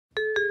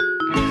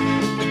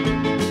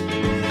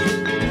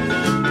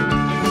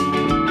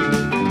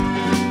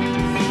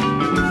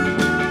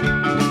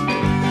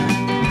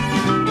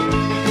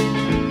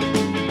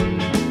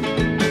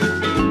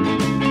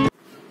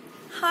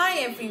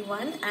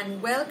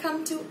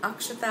welcome to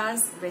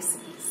Akshatas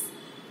recipes.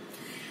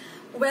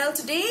 Well,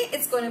 today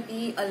it's going to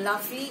be a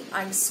lovely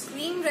ice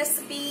cream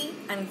recipe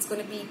and it's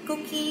going to be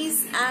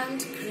cookies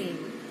and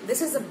cream.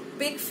 This is a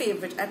big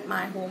favorite at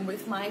my home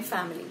with my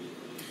family.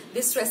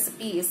 This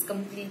recipe is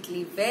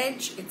completely veg,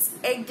 it's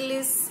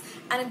eggless,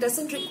 and it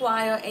doesn't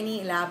require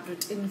any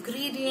elaborate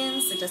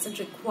ingredients. It doesn't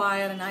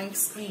require an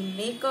ice cream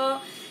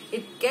maker.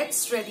 It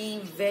gets ready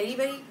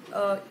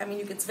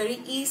it's very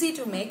easy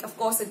to make. Of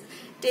course, it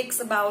takes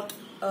about,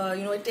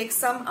 it takes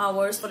some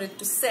hours for it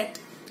to set.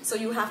 So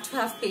you have to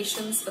have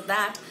patience for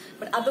that.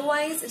 But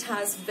otherwise, it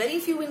has very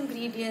few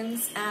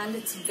ingredients and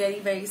it's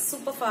very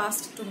super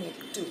fast to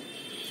make too.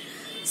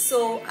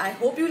 So I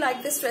hope you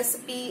like this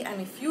recipe,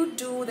 and if you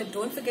do, then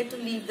don't forget to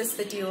leave this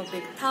video a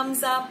big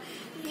thumbs up.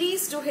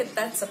 Please do hit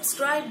that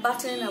subscribe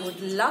button. I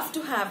would love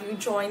to have you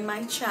join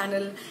my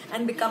channel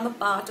and become a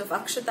part of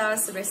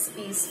Akshatas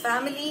Recipes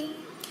family.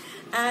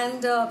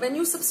 And when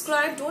you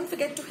subscribe, don't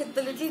forget to hit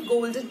the little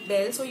golden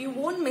bell so you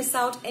won't miss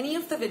out any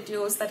of the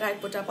videos that I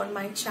put up on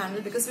my channel,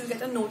 because you'll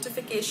get a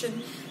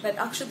notification that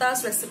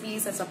Akshatas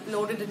Recipes has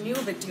uploaded a new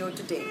video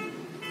today.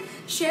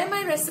 Share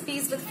my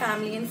recipes with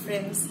family and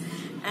friends.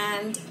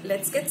 And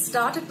let's get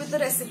started with the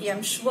recipe.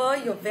 I'm sure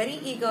you're very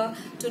eager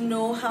to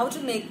know how to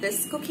make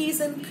this cookies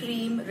and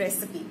cream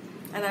recipe,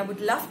 and I would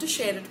love to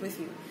share it with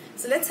you.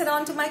 So let's head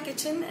on to my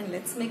kitchen and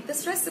let's make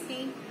this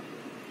recipe.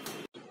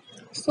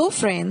 So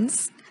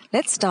friends,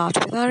 let's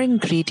start with our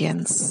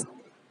ingredients.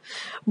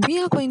 We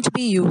are going to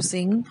be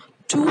using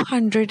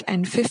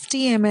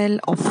 250 ml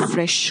of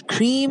fresh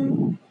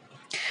cream.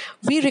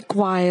 We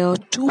require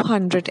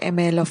 200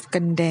 ml of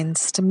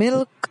condensed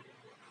milk.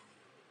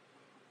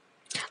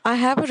 I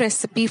have a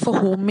recipe for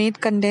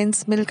homemade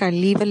condensed milk. I'll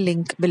leave a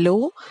link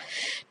below.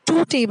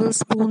 2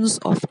 tablespoons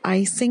of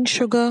icing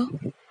sugar.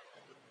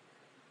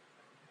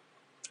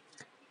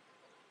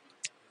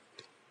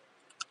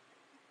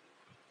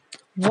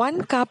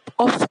 1 cup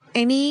of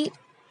any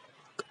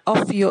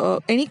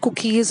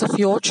cookies of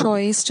your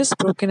choice, just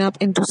broken up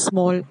into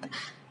small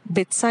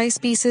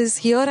bit-sized pieces.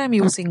 Here I'm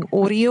using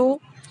Oreo.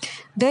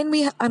 Then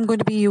I'm going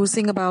to be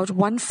using about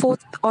 1/4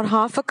 or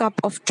half a cup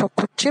of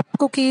chocolate chip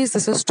cookies.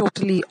 This is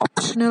totally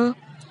optional.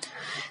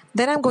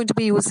 Then I'm going to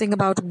be using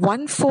about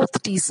 1/4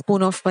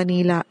 teaspoon of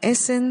vanilla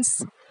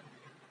essence.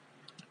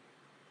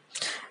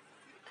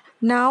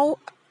 Now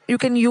you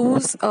can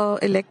use an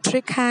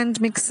electric hand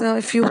mixer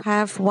if you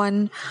have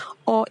one,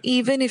 or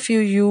even if you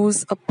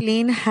use a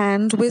plain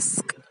hand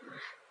whisk,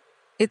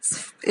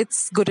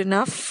 it's good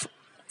enough.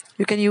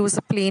 You can use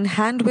a plain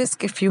hand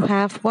whisk if you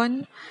have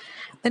one.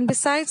 Then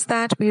besides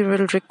that, we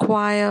will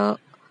require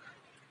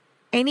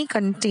any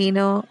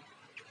container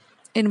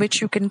in which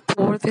you can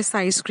pour this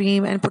ice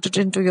cream and put it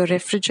into your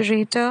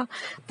refrigerator.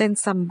 Then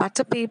some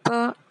butter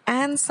paper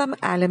and some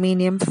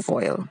aluminium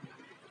foil.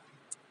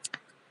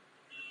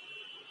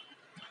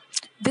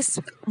 This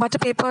butter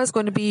paper is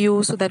going to be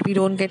used so that we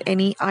don't get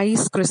any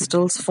ice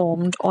crystals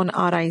formed on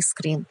our ice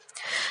cream.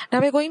 Now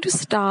we're going to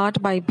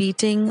start by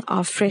beating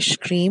our fresh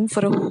cream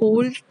for a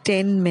whole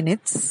 10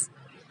 minutes.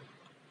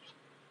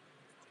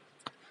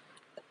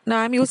 Now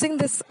I'm using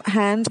this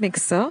hand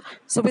mixer,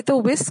 so with a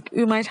whisk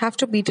you might have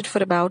to beat it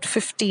for about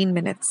 15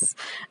 minutes.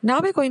 Now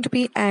we're going to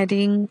be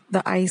adding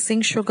the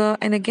icing sugar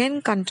and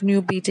again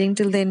continue beating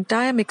till the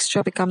entire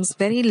mixture becomes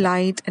very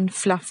light and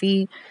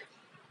fluffy.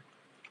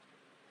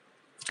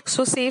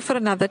 So say for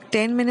another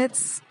 10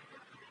 minutes.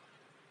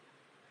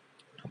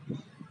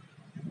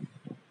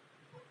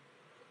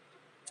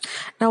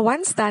 Now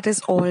once that is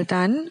all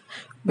done,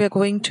 we're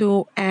going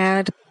to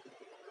add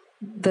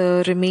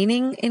the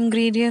remaining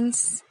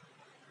ingredients.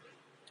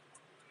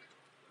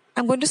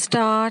 I'm going to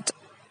start,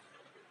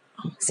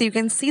 so you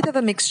can see that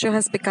the mixture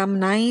has become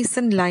nice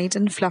and light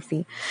and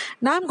fluffy.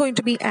 Now I'm going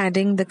to be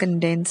adding the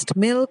condensed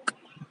milk.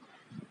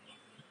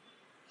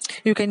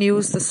 You can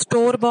use the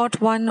store-bought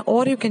one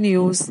or you can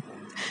use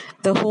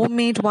the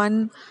homemade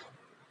one.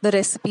 The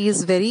recipe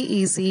is very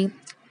easy.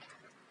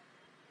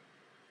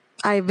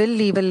 I will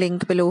leave a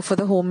link below for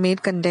the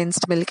homemade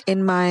condensed milk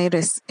in my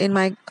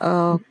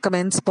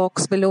comments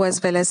box below,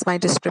 as well as my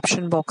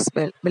description box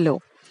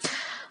below.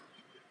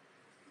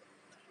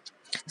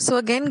 So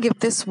again, give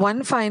this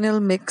one final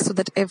mix so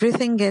that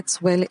everything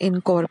gets well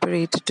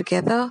incorporated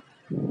together.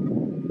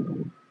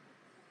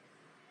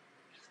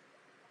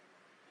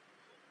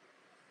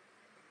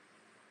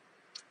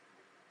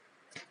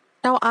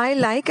 Now I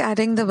like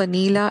adding the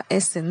vanilla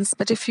essence,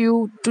 but if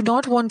you do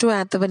not want to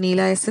add the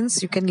vanilla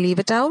essence, you can leave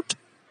it out.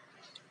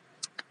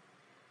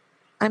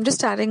 I'm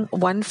just adding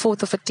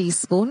 1/4 of a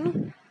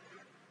teaspoon.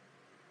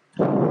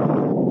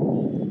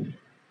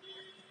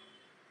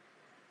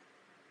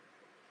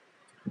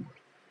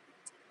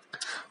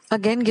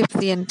 Again, give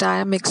the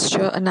entire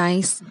mixture a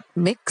nice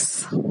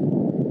mix.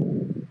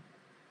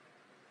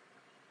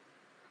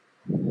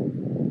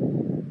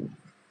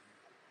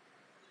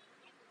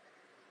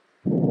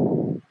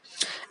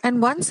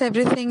 And once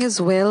everything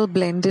is well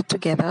blended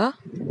together,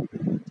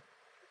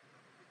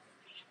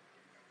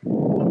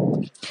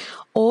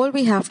 all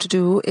we have to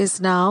do is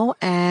now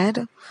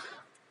add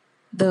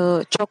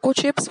the choco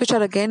chips, which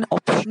are again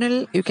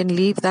optional. You can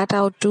leave that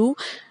out too.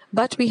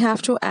 But we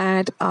have to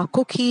add our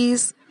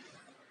cookies.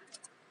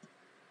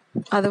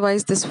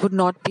 Otherwise, this would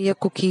not be a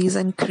cookies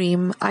and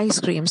cream ice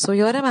cream. So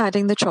here I'm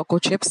adding the choco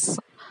chips.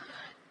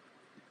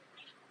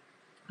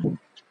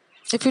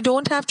 If you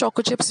don't have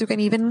choco chips, you can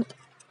even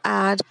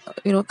add,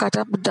 cut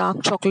up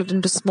dark chocolate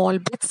into small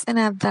bits and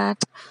add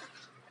that.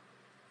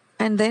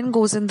 And then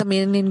goes in the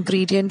main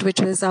ingredient,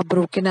 which is our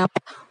broken up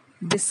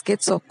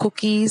biscuits or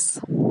cookies.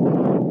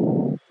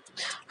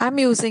 I'm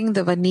using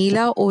the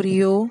vanilla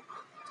Oreo.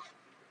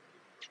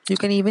 You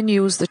can even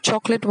use the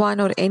chocolate one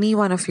or any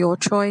one of your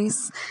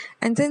choice.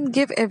 And then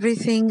give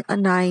everything a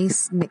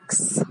nice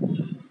mix.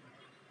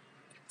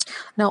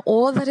 Now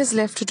all that is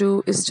left to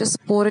do is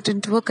just pour it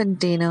into a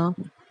container.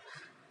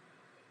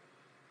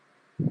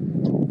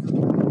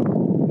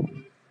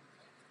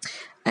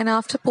 And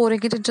after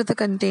pouring it into the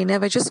container,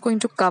 we're just going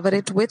to cover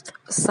it with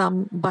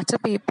some butter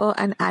paper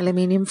and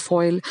aluminium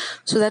foil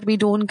so that we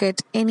don't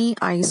get any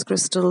ice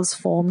crystals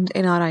formed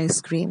in our ice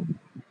cream.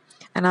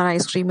 And our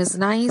ice cream is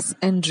nice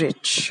and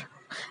rich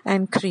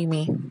and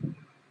creamy.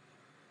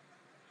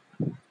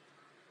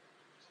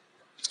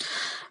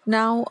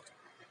 Now,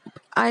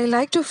 I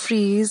like to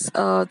freeze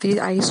the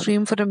ice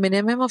cream for a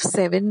minimum of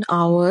 7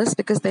 hours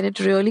because then it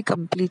really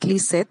completely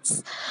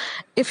sets.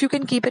 If you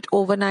can keep it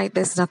overnight,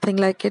 there's nothing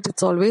like it.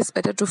 It's always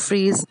better to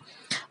freeze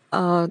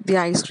the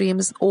ice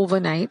creams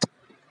overnight.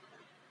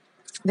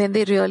 Then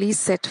they really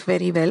set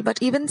very well.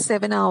 But even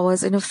 7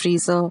 hours in a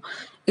freezer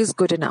is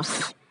good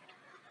enough.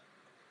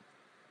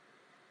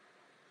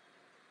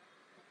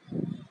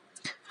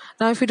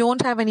 Now, if you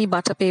don't have any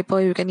butter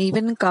paper, you can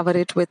even cover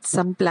it with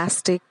some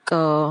plastic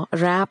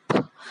wrap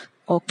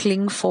or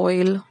cling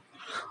foil,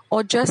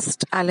 or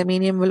just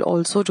aluminium will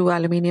also do,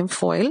 aluminium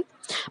foil.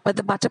 But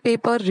the butter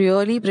paper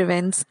really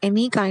prevents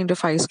any kind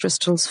of ice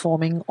crystals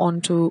forming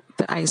onto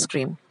the ice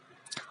cream.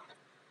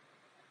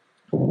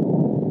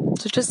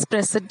 So just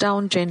press it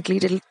down gently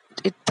till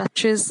it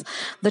touches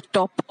the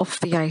top of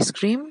the ice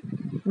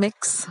cream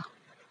mix.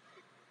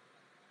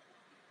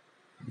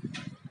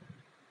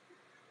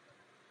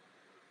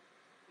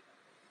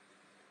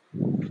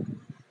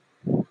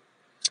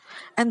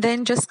 And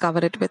then just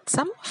cover it with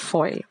some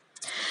foil.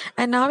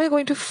 And now we're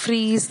going to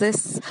freeze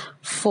this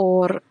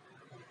for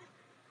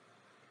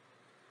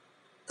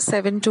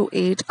 7 to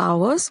 8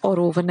 hours or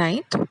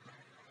overnight.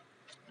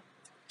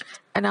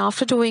 And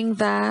after doing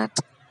that,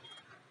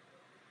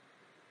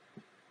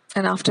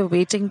 and after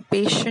waiting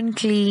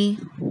patiently,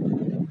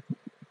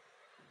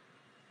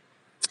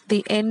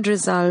 the end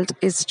result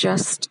is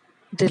just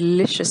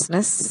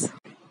deliciousness.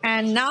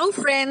 And now,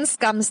 friends,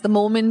 comes the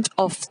moment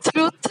of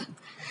truth.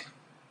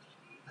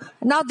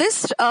 Now,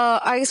 this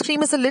ice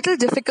cream is a little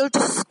difficult to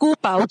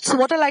scoop out. So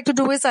what I like to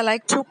do is I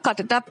like to cut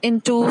it up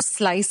into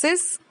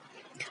slices,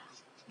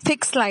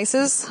 thick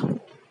slices.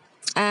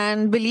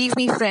 And believe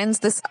me, friends,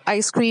 this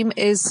ice cream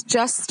is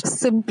just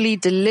simply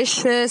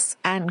delicious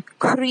and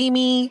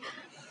creamy.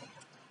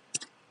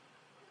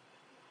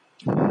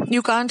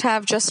 You can't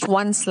have just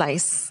one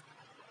slice.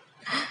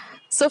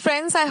 So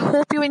friends, I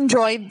hope you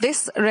enjoyed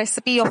this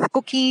recipe of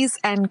cookies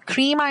and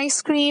cream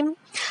ice cream.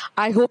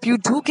 I hope you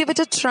do give it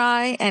a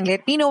try and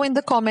let me know in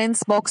the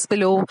comments box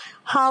below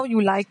how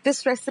you like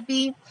this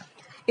recipe.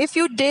 If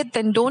you did,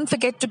 then don't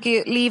forget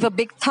to leave a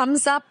big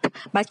thumbs up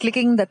by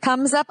clicking the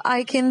thumbs up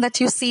icon that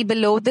you see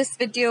below this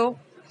video.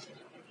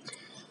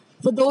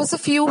 For those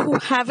of you who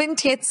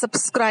haven't yet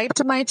subscribed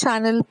to my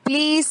channel,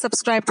 please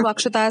subscribe to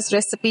Akshatas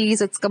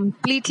Recipes. It's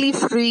completely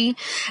free.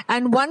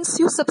 And once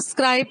you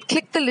subscribe,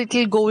 click the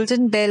little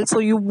golden bell so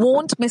you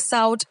won't miss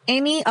out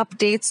any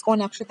updates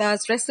on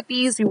Akshatas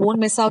Recipes. You won't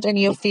miss out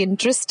any of the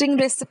interesting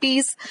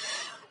recipes.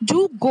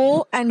 Do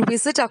go and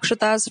visit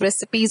Akshatas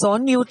Recipes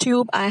on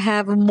YouTube. I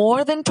have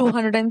more than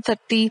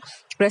 230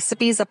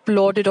 recipes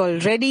uploaded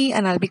already,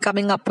 and I'll be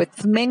coming up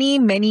with many,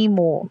 many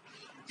more.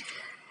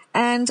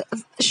 And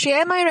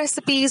share my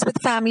recipes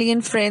with family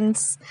and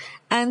friends.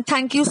 And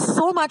thank you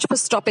so much for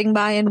stopping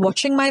by and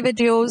watching my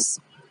videos.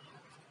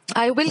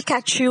 I will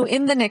catch you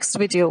in the next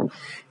video.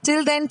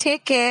 Till then,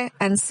 take care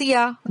and see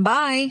ya.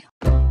 Bye.